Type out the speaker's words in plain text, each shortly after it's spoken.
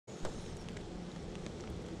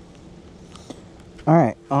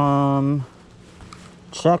Alright,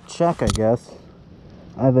 check, I guess.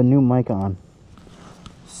 I have a new mic on.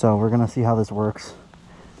 So we're gonna see how this works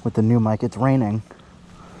with the new mic. It's raining.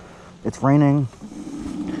 It's raining.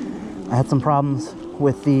 I had some problems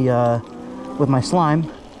with the, with my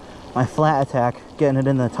slime, my flat attack, getting it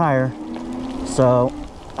in the tire. So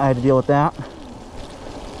I had to deal with that.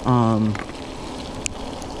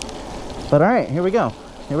 But alright, here we go.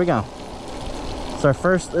 Here we go.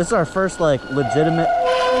 This is our first like legitimate.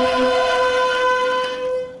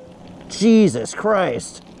 Jesus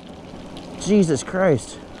Christ. Jesus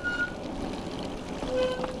Christ.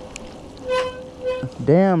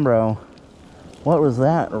 Damn, bro. What was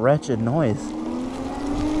that wretched noise?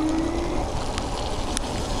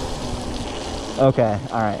 Okay,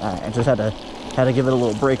 alright. I just had to give it a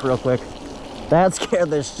little break real quick. That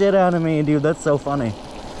scared the shit out of me, dude. That's so funny.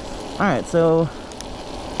 Alright, so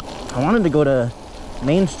I wanted to go to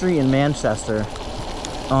Main Street in Manchester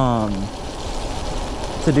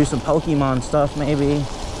to do some Pokemon stuff, maybe.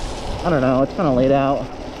 I don't know, it's kind of laid out.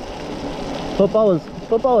 Football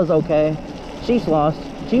was okay. Chiefs lost.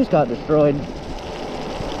 Chiefs got destroyed.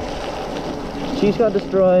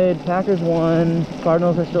 Packers won.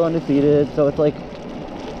 Cardinals are still undefeated. So it's like,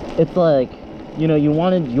 you know, you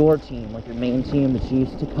wanted your team, like your main team, the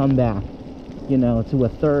Chiefs, to come back, you know, to a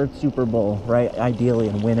third Super Bowl, right? Ideally,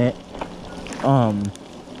 and win it.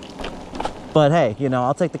 But hey, you know,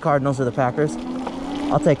 I'll take the Cardinals or the Packers.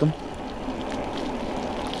 I'll take them.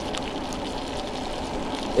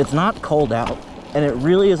 It's not cold out, and it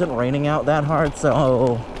really isn't raining out that hard,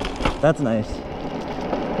 so that's nice.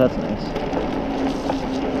 That's nice.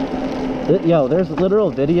 Yo, there's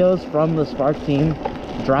literal videos from the Spark team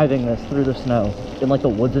driving this through the snow in like the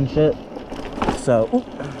woods and shit. So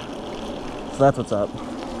that's what's up.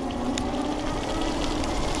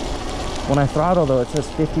 When I throttle though, it says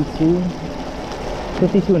 52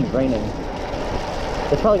 and it's raining.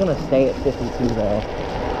 It's probably gonna stay at 52 though.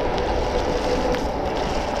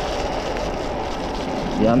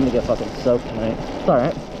 Yeah, I'm gonna get fucking soaked tonight. It's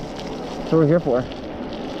alright. That's what we're here for.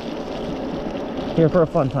 Here for a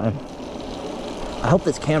fun time. I hope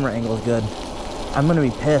this camera angle is good. I'm gonna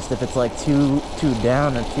be pissed if it's like too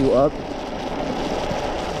down or too up.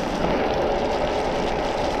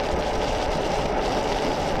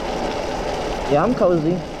 Yeah, I'm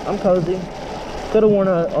cozy. Could have worn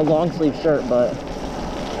a long sleeve shirt, but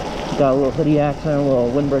got a little hoodie action, a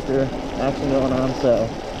little windbreaker action going on, so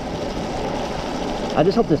I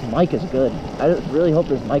just hope this mic is good. I just really hope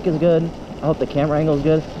this mic is good. I hope the camera angle is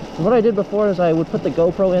good. So what I did before is I would put the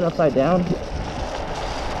GoPro in upside down,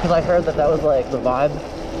 because I heard that was like the vibe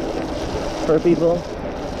for people,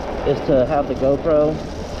 is to have the GoPro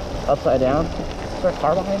upside down. Is there a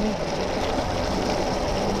car behind me?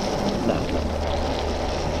 No.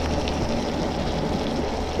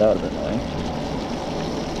 That would have been annoying.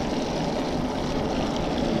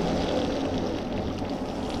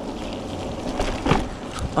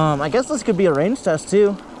 I guess this could be a range test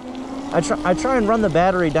too. I try and run the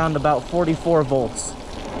battery down to about 44 volts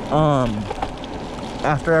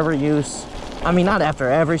after every use. I mean, not after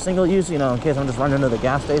every single use, you know, in case I'm just running to the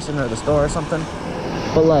gas station or the store or something.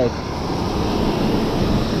 But like,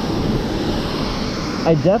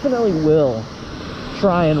 I definitely will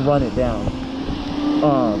try and run it down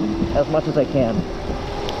as much as I can.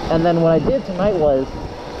 And then what I did tonight was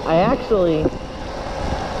I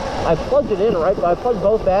plugged it in I plugged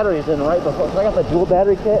both batteries in right before, because I got the dual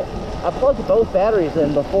battery kit. I plugged both batteries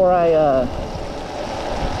in before I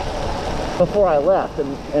left,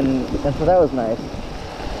 and so that was nice.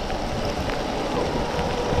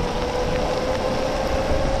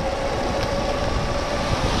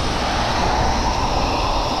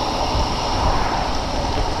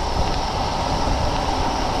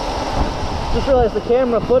 Just realized the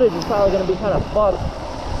camera footage is probably going to be kind of fucked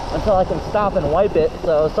until I can stop and wipe it,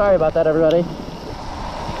 so sorry about that, everybody.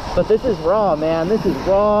 But this is raw, man. This is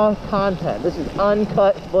raw content. This is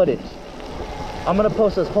uncut footage. I'm gonna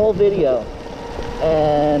post this whole video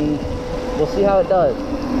and we'll see how it does.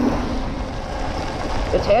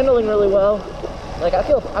 It's handling really well. Like, I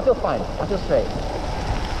feel fine. I feel straight.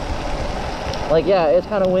 Like, yeah, it's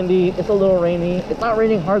kind of windy. It's a little rainy. It's not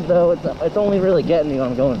raining hard though. It's only really getting me when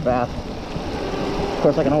I'm going fast. Of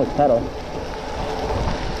course, I can always pedal.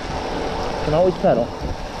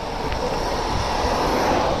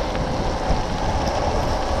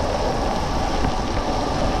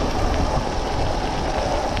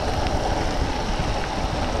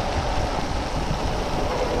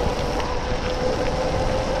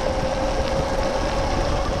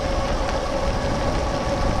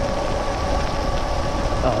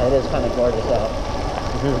 Oh, it is kind of gorgeous out.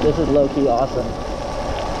 This is low-key awesome.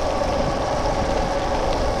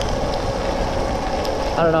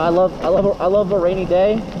 I don't know, I love a rainy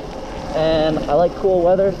day, and I like cool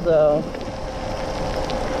weather, so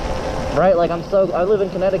right, like I live in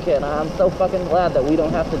Connecticut, and I'm so fucking glad that we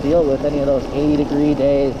don't have to deal with any of those 80-degree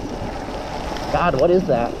days. God, what is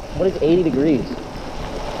that? What is 80 degrees?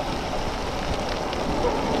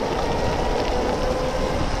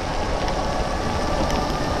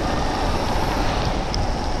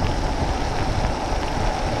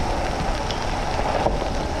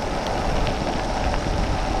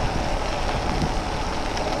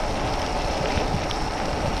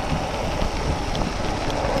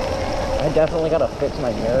 I definitely gotta fix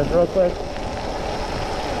my mirrors real quick.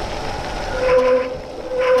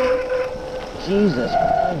 Jesus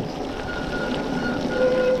Christ.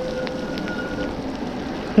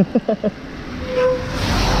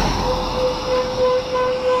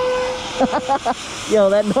 Yo,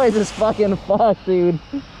 that noise is fucking fucked, dude.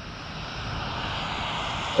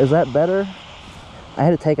 Is that better? I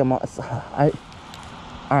had to take them off.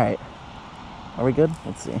 Alright. Are we good?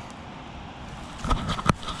 Let's see.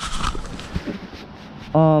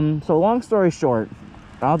 So long story short,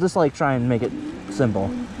 I'll just like try and make it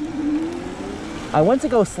simple. I went to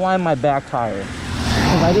go slime my back tire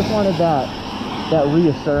because I just wanted that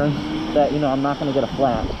reassurance that, you know, I'm not gonna get a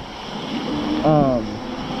flat.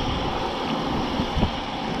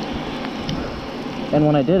 And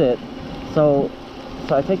when I did it, so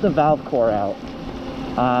I take the valve core out.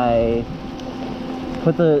 I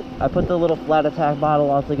put the little flat attack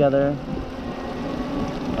bottle all together.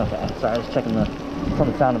 Okay, sorry, I was checking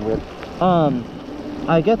something sounded weird.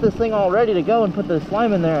 I get this thing all ready to go and put the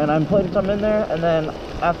slime in there, and I'm putting some in there, and then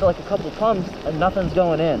after like a couple pumps, and nothing's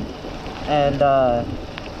going in. And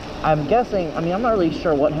I'm guessing, I mean, I'm not really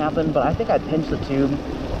sure what happened, but I think I pinched the tube,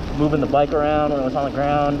 moving the bike around when it was on the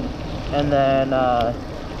ground. And then,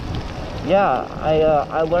 yeah,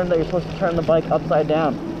 I learned that you're supposed to turn the bike upside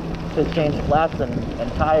down to change flats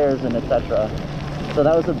and tires and etc. So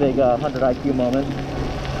that was a big 100 IQ moment.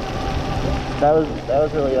 That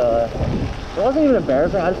was really, it wasn't even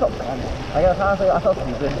embarrassing, I just felt dumb. I guess honestly, I felt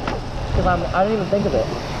stupid, because I didn't even think of it.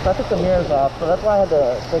 So I took the mirrors off, so that's why I had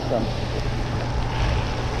to fix them.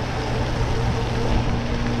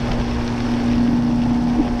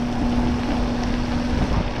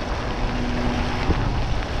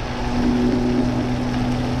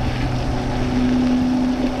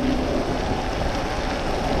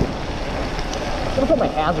 I'm gonna put my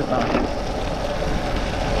hazards on.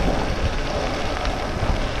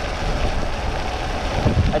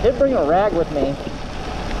 I did bring a rag with me.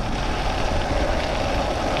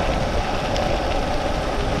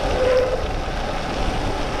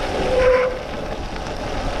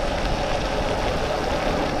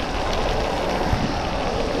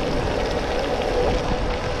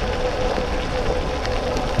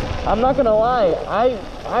 I'm not gonna lie,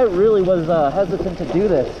 I really was hesitant to do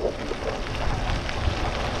this.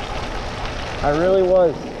 I really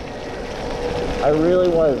was.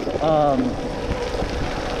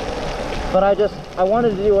 But I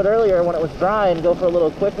wanted to do it earlier when it was dry and go for a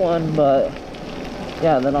little quick one, but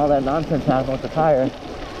yeah, then all that nonsense happened with the tire.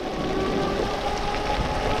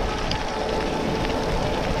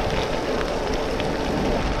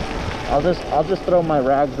 I'll just throw my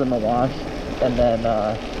rags in the wash and then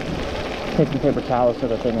take some paper towels to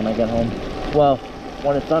the thing when I get home. Well,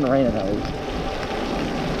 when it's done raining at least.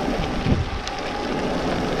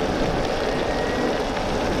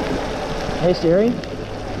 Hey Siri,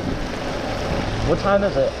 what time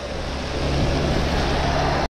is it?